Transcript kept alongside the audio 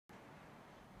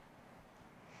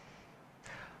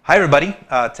Hi everybody,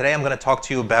 today I'm going to talk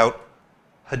to you about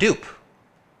Hadoop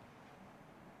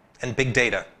and big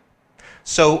data.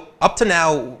 So up to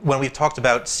now, when we've talked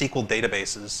about SQL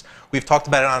databases, we've talked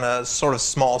about it on a sort of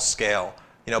small scale,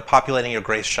 populating your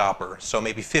Grace shopper, so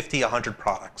maybe 50, 100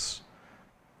 products.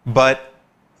 But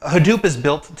Hadoop is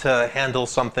built to handle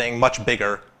something much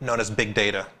bigger known as big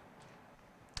data.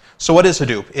 So what is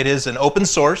Hadoop? It is an open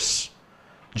source,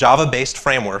 Java-based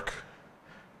framework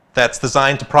that's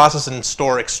designed to process and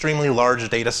store extremely large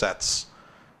data sets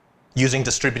using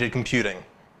distributed computing.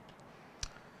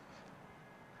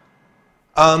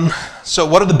 So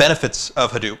what are the benefits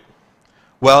of Hadoop?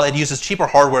 Well, it uses cheaper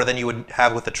hardware than you would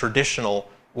have with a traditional,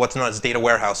 what's known as data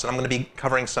warehouse. And I'm going to be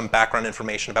covering some background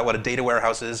information about what a data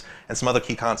warehouse is and some other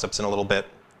key concepts in a little bit.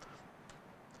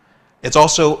 It's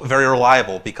also very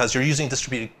reliable because you're using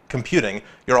distributed computing.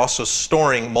 You're also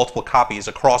storing multiple copies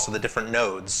across the different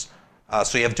nodes.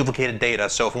 So you have duplicated data.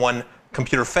 So if one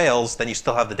computer fails, then you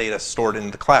still have the data stored in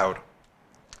the cloud.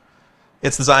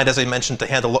 It's designed, as I mentioned, to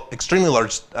handle extremely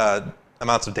large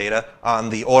amounts of data on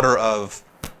the order of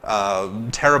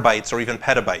terabytes or even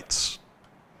petabytes.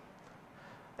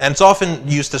 And it's often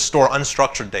used to store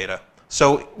unstructured data.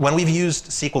 So when we've used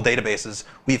SQL databases,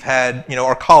 we've had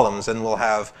our columns, and we'll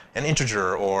have an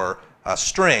integer or a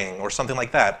string or something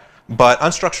like that. But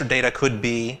unstructured data could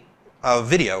be a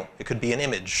video. It could be an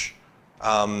image.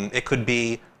 It could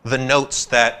be the notes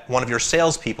that one of your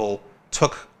salespeople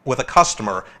took with a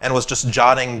customer and was just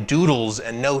jotting doodles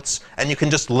and notes, and you can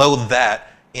just load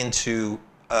that into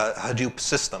a Hadoop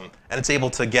system, and it's able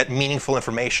to get meaningful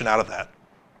information out of that.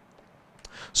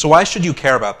 So why should you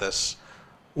care about this?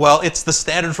 Well, it's the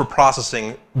standard for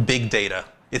processing big data.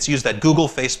 It's used at Google,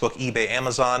 Facebook, eBay,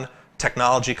 Amazon,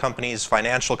 technology companies,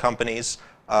 financial companies.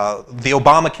 The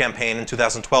Obama campaign in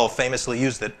 2012 famously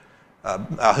used it,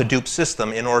 a Hadoop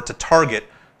system, in order to target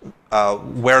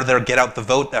where their get out the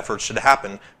vote efforts should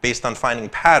happen based on finding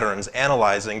patterns,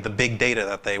 analyzing the big data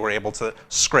that they were able to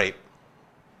scrape.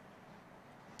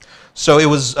 So it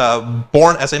was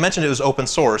born, as I mentioned, it was open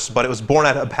source, but it was born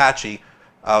at Apache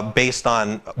based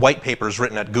on white papers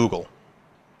written at Google.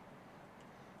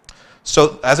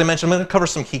 So as I mentioned, I'm going to cover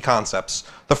some key concepts.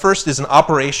 The first is an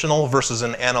operational versus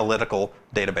an analytical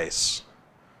database.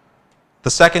 The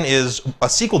second is a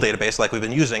SQL database like we've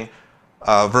been using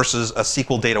versus a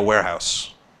SQL Data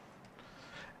Warehouse.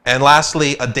 And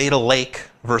lastly, a data lake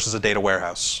versus a data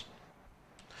warehouse.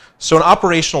 So an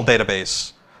operational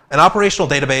database. An operational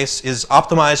database is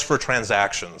optimized for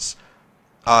transactions.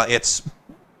 It's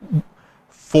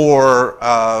for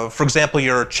example,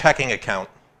 your checking account.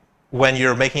 When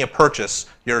you're making a purchase,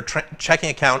 your checking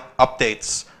account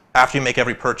updates after you make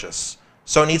every purchase.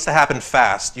 So it needs to happen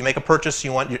fast. You make a purchase,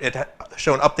 you want it to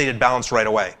show an updated balance right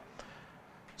away.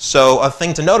 So a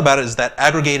thing to note about it is that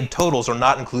aggregated totals are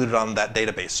not included on that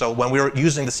database. So when we were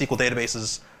using the SQL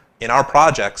databases in our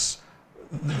projects,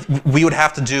 we would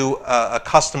have to do a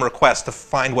custom request to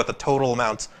find what the total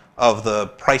amount of the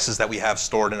prices that we have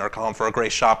stored in our column for a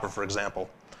Grace shopper, for example.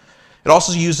 It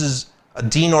also uses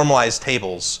denormalized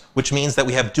tables, which means that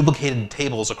we have duplicated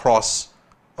data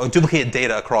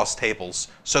across tables.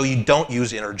 So you don't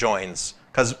use inner joins,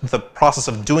 because the process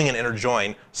of doing an inner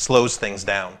join slows things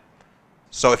down.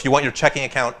 So if you want your checking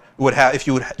account, you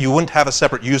wouldn't have a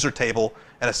separate user table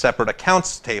and a separate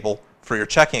accounts table for your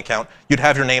checking account. You'd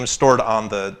have your name stored on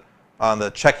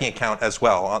the checking account as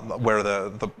well, where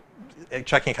the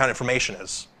checking account information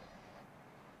is.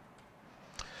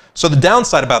 So the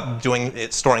downside about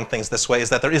storing things this way is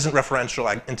that there isn't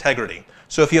referential integrity.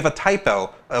 So if you have a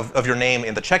typo of your name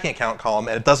in the checking account column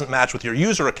and it doesn't match with your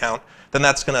user account, then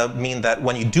that's going to mean that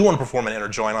when you do want to perform an inner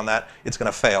join on that, it's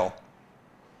going to fail.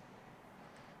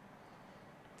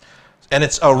 And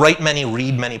it's a write many,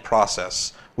 read many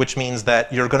process, which means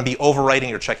that you're going to be overwriting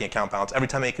your checking account balance. Every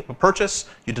time you make a purchase,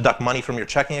 you deduct money from your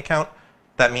checking account.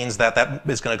 That means that that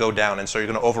is going to go down, and so you're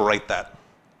going to overwrite that.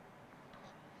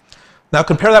 Now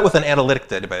compare that with an analytic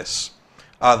database.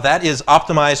 That is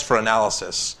optimized for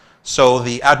analysis. So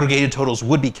the aggregated totals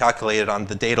would be calculated on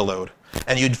the data load,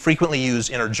 and you'd frequently use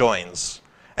inner joins.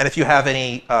 And if you have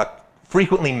any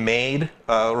frequently made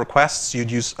requests,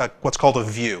 you'd use what's called a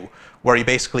view, where you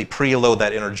basically preload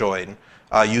that inner join.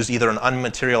 Use either an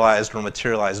unmaterialized or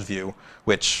materialized view,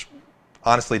 which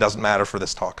honestly doesn't matter for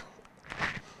this talk.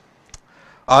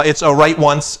 It's a write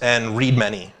once and read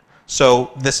many.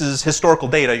 So this is historical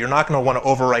data. You're not going to want to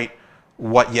overwrite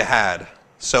what you had.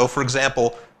 So for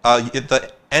example, at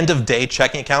the end of day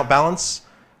checking account balance,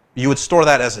 you would store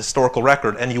that as a historical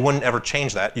record, and you wouldn't ever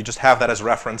change that. You just have that as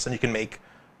reference, and you can make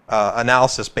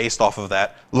analysis based off of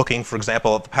that, looking, for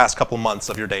example, at the past couple months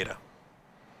of your data.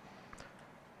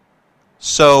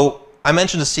 So I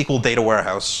mentioned a SQL Data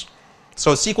Warehouse.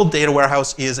 So a SQL Data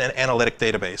Warehouse is an analytic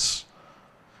database.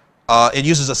 It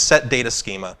uses a set data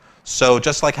schema. So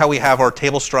just like how we have our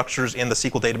table structures in the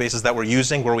SQL databases that we're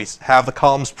using, where we have the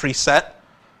columns preset,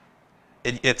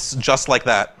 it's just like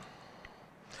that.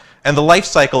 And the life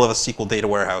cycle of a SQL Data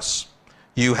Warehouse,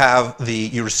 you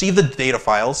receive the data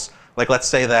files. Like let's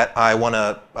say that I want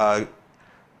to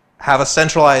have a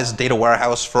centralized data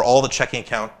warehouse for all the checking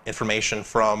account information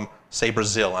from, say,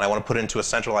 Brazil, and I want to put it into a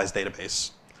centralized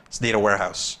database. It's a data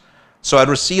warehouse. So I'd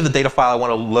receive the data file I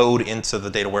want to load into the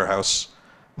data warehouse.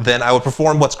 Then I would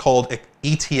perform what's called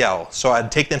ETL. So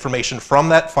I'd take the information from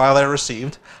that file that I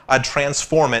received, I'd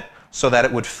transform it so that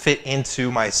it would fit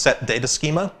into my set data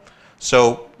schema.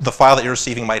 So the file that you're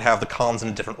receiving might have the columns in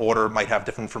a different order, might have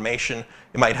different information.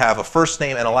 It might have a first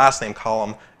name and a last name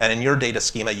column, and in your data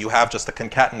schema you have just a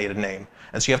concatenated name.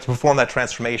 And so you have to perform that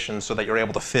transformation so that you're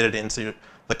able to fit it into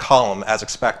the column as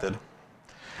expected.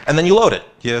 And then you load it.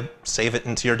 You save it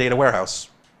into your data warehouse.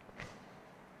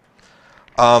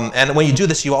 And when you do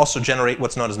this, you also generate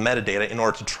what's known as metadata in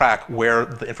order to track where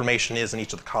the information is in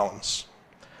each of the columns.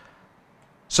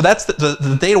 So that's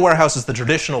the data warehouse is the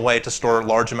traditional way to store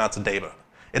large amounts of data.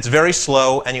 It's very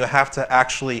slow, and you have to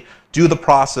actually do the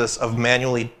process of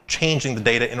manually changing the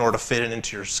data in order to fit it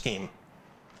into your scheme.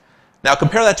 Now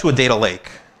compare that to a data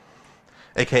lake,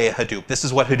 a.k.a. Hadoop. This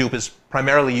is what Hadoop is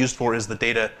primarily used for, is the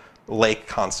data lake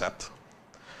concept.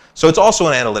 So it's also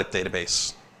an analytic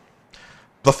database.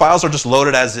 The files are just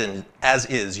loaded as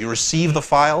is. You receive the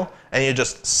file, and you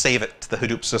just save it to the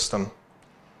Hadoop system.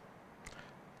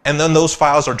 And then those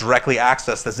files are directly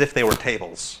accessed as if they were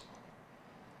tables.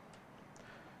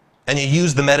 And you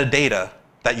use the metadata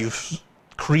that you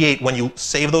create when you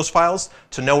save those files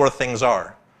to know where things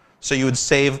are. So you would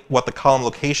save what the column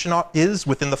location is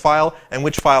within the file and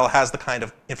which file has the kind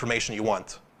of information you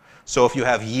want. So if you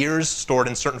have years stored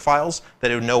in certain files, then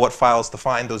it would know what files to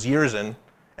find those years in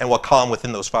and what column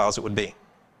within those files it would be.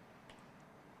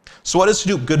 So what is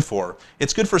Hadoop good for?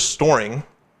 It's good for storing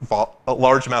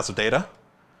large amounts of data,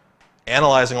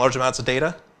 analyzing large amounts of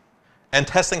data, and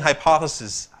testing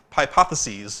hypotheses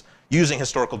using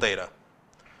historical data.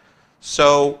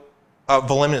 So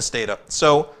voluminous data.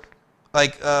 So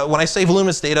when I say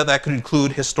voluminous data, that could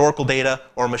include historical data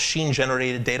or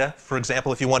machine-generated data. For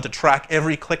example, if you want to track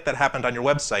every click that happened on your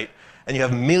website, and you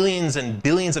have millions and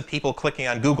billions of people clicking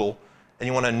on Google, and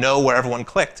you want to know where everyone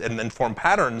clicked and then form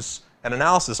patterns and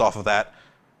analysis off of that,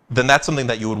 then that's something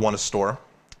that you would want to store.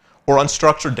 Or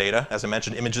unstructured data, as I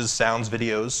mentioned, images, sounds,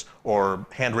 videos, or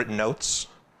handwritten notes.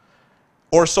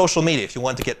 Or social media, if you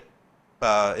want to get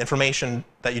information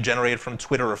that you generated from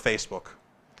Twitter or Facebook.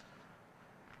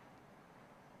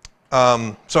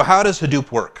 So how does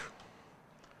Hadoop work?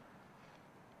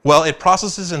 Well, it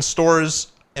processes and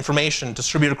stores information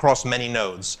distributed across many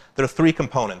nodes. There are three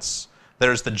components.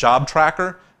 There's the job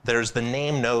tracker, there's the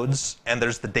name nodes, and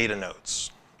there's the data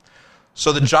nodes.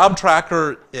 So the job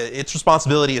tracker, its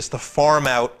responsibility is to farm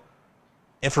out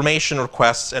information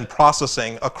requests and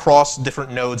processing across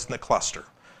different nodes in the cluster.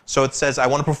 So it says, I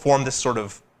want to perform this sort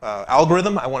of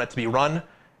algorithm, I want it to be run,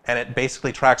 and it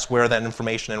basically tracks where that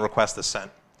information and request is sent.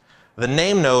 The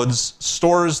name nodes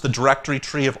stores the directory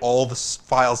tree of all the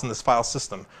files in this file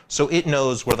system. So it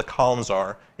knows where the columns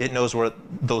are. It knows where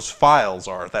those files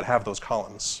are that have those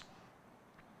columns.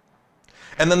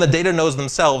 And then the data nodes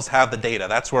themselves have the data.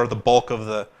 That's where the bulk of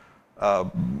the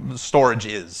storage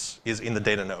is in the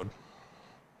data node.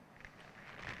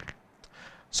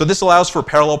 So this allows for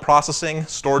parallel processing,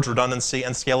 storage redundancy,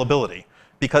 and scalability.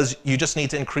 Because you just need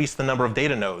to increase the number of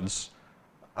data nodes,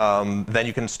 then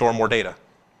you can store more data.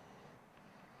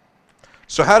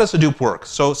 So how does Hadoop work?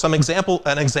 So an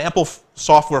example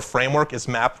software framework is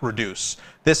MapReduce.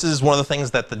 This is one of the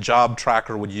things that the job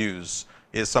tracker would use,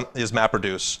 is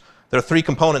MapReduce. There are three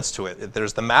components to it.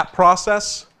 There's the map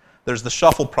process, there's the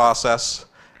shuffle process,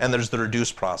 and there's the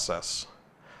reduce process.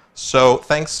 So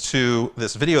thanks to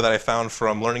this video that I found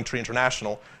from Learning Tree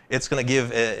International, it's going to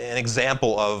give an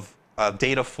example of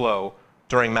data flow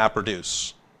during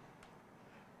MapReduce.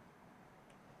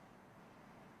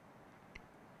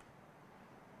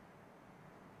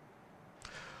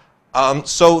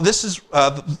 So this is,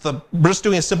 we're just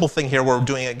doing a simple thing here. We're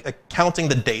doing counting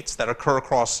the dates that occur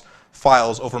across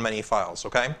files over many files,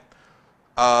 okay?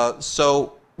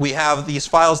 So we have these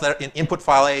files that are in input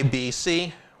file A, B,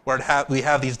 C, where we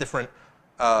have these different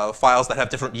files that have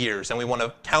different years, and we want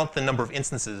to count the number of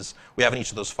instances we have in each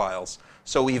of those files.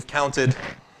 So we've counted,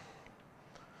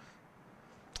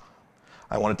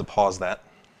 I wanted to pause that.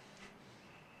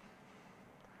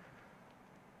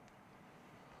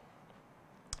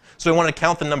 So we want to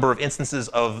count the number of instances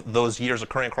of those years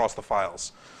occurring across the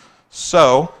files.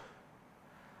 So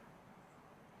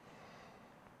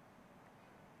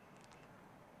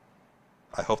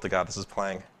I hope to God this is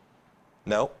playing.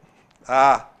 No?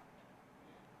 Ah.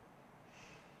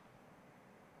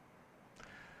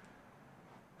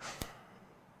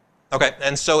 OK,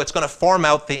 and so it's going to farm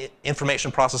out the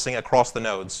information processing across the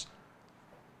nodes.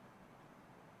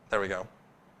 There we go.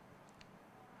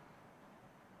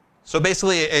 So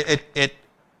basically, it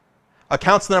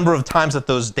accounts the number of times that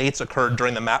those dates occurred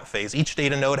during the map phase. Each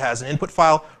data node has an input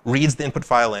file, reads the input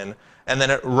file in, and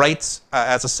then it writes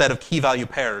as a set of key value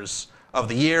pairs of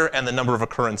the year and the number of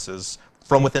occurrences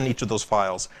from within each of those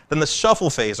files. Then the shuffle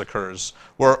phase occurs,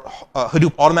 where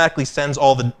Hadoop automatically sends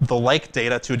all the like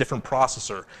data to a different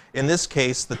processor. In this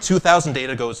case, the 2000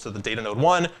 data goes to the data node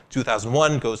 1,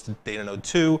 2001 goes to data node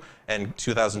 2, and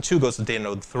 2002 goes to data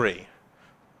node 3.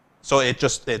 So it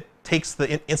takes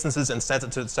the instances and sends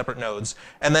it to separate nodes.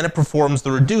 And then it performs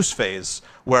the reduce phase,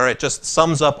 where it just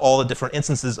sums up all the different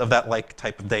instances of that like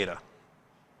type of data.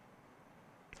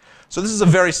 So this is a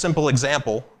very simple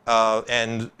example,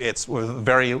 and it's with a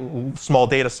very small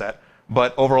data set.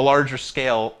 But over a larger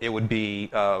scale, it would be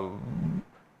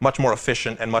much more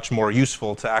efficient and much more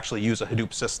useful to actually use a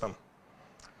Hadoop system.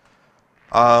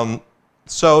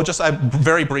 So just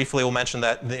very briefly will mention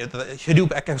that the Hadoop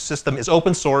ecosystem is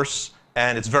open source,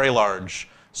 and it's very large.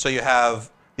 So you have,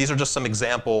 these are just some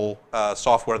example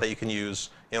software that you can use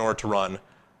in order to run.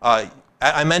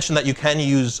 I mentioned that you can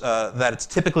use, that it's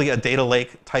typically a data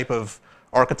lake type of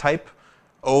archetype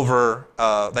over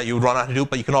that you would run on Hadoop,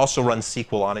 but you can also run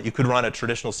SQL on it. You could run a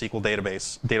traditional SQL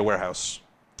database, data warehouse.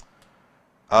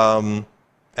 And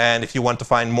if you want to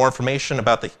find more information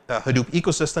about the Hadoop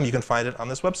ecosystem, you can find it on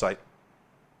this website.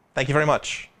 Thank you very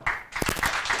much.